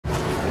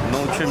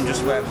No trim,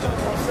 just wrapped.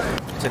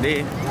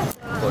 Today,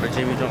 got the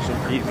Jamie Johnson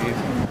preview.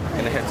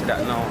 Gonna head to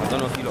that now. I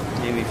don't know if you lot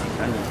can hear me. If you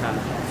can, you can.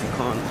 If you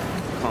can't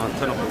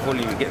turn up the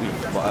volume, you get me.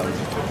 But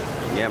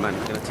yeah, man,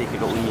 gonna take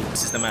it all with me.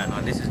 This is the man.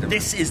 This is the man.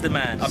 This is the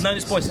man. I've known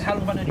this boy. How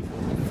long have I known you for?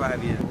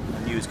 5 years. I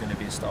knew he was going to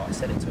be a star. I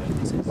said it to him.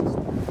 This is the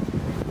star.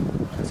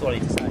 That's all I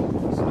need to say.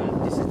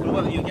 This is we'll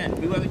work with you again.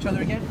 We work with each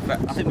other again?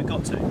 Facts. I think we've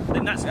got to.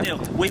 Then that's the deal.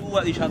 We will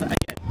work with each other again.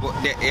 Well,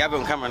 they have it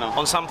on camera now.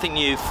 On something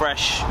new,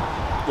 fresh,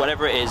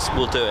 whatever it is,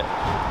 we'll do it.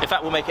 In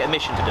fact, we'll make it a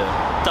mission to do it.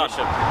 Done.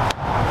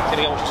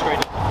 Gonna go watch the screen.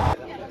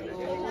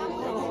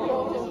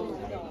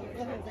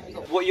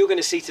 What you're going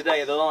to see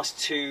today are the last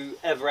 2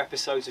 ever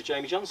episodes of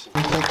Jamie Johnson.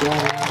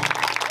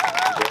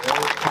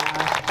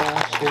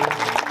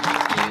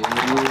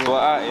 We're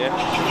out here,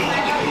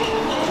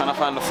 trying to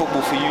find the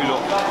football for you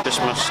lot.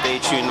 Just must stay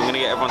tuned. I'm going to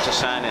get everyone to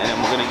sign it and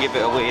then we're going to give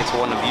it away to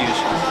one of you.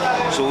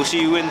 So we'll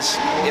see who wins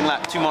in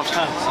like 2 months'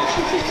 time.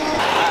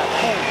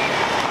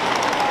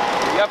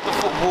 We have the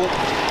football.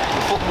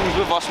 The football's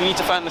with us. We need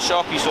to find the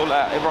Sharpie so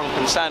like everyone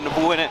can sign the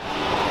ball in it.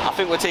 I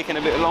think we're taking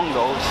a bit long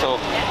though, so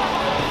we've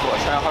got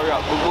to try and hurry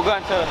up. We're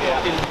going to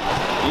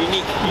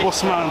unique.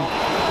 Boss man.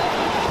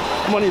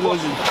 Money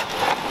laundering.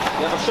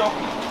 You have a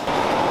Sharpie?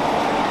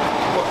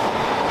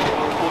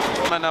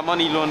 Man, that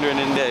money laundering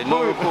in there.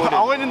 No recording.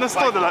 I went in the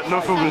store, they're like, no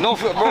problem. No,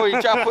 bro,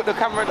 you try to put the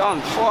camera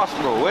down fast,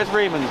 bro. Where's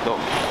Raymond's dog?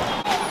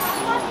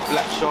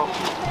 Black Sharpie.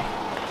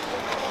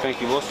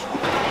 Thank you, boss.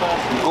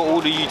 We've got all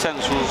the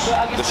utensils.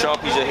 The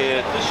Sharpies are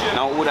here.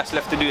 Now all that's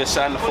left to do is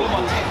sign the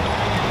football.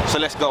 So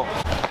let's go.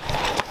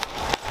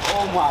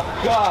 Oh my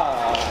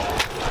God.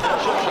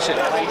 That's it.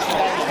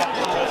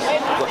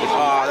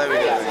 Ah, there we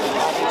go.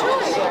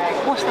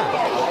 What's that?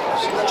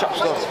 Chop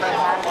star.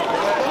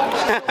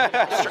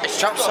 It's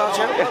Trap Star,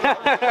 Joe.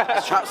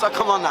 It's Trap Star,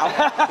 come on now. You know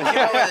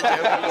where to do.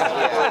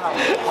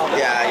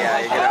 Yeah,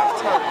 you're gonna have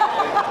to.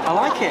 I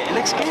like it. It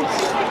looks good.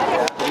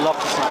 I'd love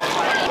to see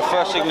the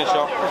first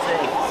signature.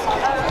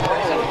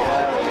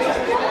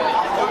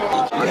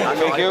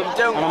 Thank you.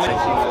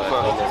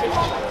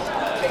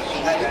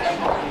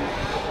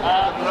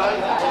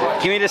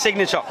 Give me the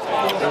signature.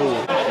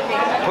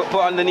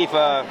 Put underneath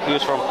who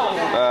it's from.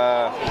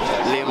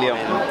 Liam.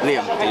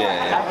 Yeah.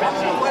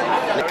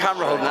 The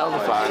camera holding that will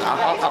be fine.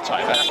 I'll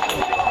try that.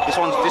 This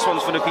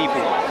one's for the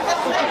people.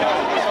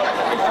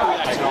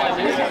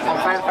 I'm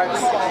fine,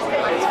 thanks.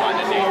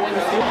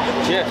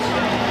 Yeah.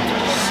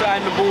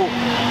 Sign the ball.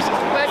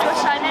 Where do I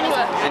sign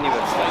anywhere?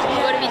 Anywhere. You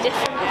got to be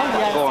different.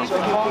 Go on.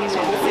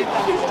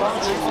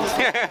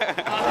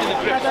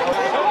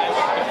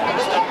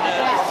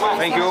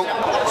 Thank you.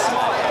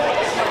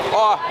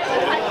 Oh.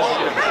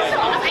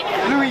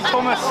 Louis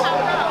Thomas.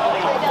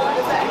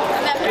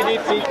 Let me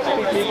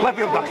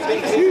back.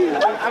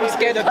 I'm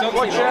scared of dogs.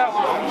 Watch out.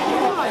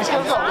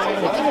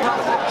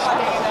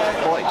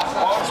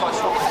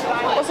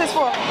 What's this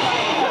for?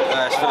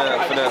 It's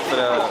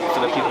for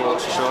the people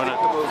watching showing it.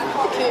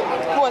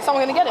 What, is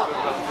someone gonna get it?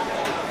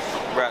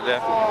 Right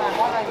there.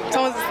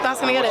 That's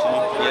gonna get it?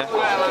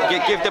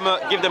 Yeah. Give them a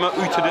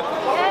ooh to the.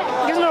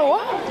 Give them a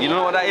what? You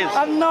know what that is?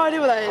 I have no idea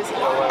what that is.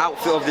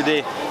 Outfit of the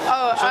day.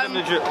 Oh, Show them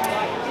the drip.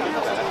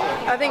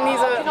 I think these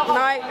are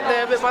Nike,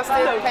 they're a bit busted.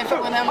 Can't fit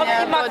on them,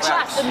 yeah.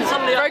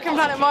 Broken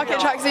Planet Market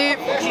tracksuit,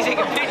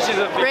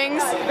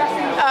 rings,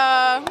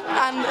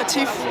 and a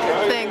tooth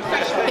thing.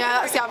 Yeah,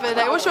 that's the outfit of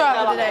the day. What's your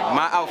outfit today?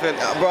 My outfit,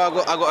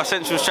 bro, I got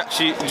Essentials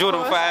tracksuit,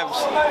 Jordan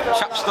 5s,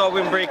 Trap Star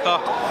windbreaker.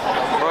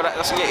 Bro,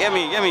 that's get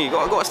me.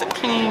 Got to step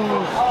clean.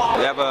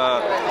 We have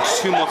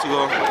 2 more to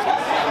go.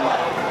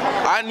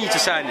 I need to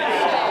sign it.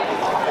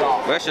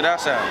 Where should I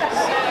sign?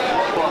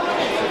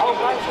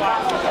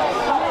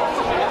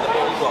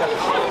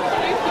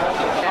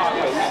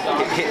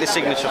 Hit the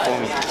signature for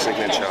me.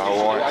 Signature,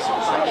 alright.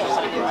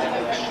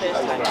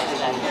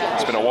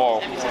 It's been a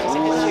while.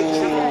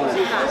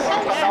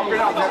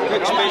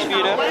 Good space for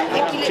you there.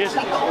 Cheers.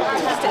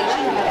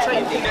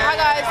 Hi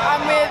guys,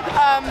 I'm with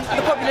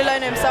the popular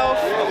loner himself.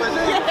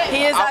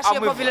 He is actually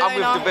a popular loner. I'm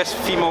with the best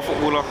female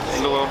footballer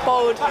in the world.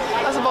 Bold.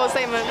 That's a bold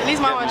statement. At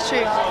least my one's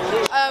true.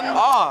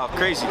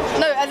 Crazy.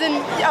 No, as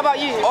in about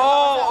you. I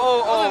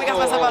wasn't gonna gas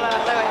myself out like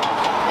that, no way.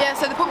 Yeah,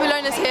 so the popular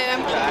loner's here.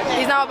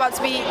 He's now about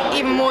to be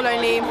even more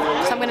lonely,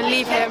 so I'm gonna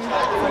leave him.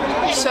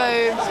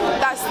 So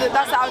that's the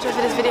outro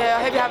for this video.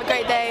 I hope you have a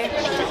great day.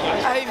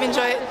 I hope you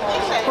enjoy it.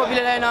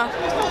 Popular loner.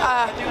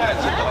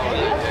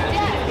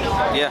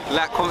 Yeah,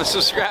 like, comment,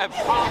 subscribe.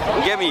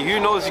 Get me. Who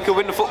knows? You could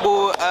win the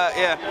football.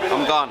 Yeah,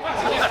 I'm gone.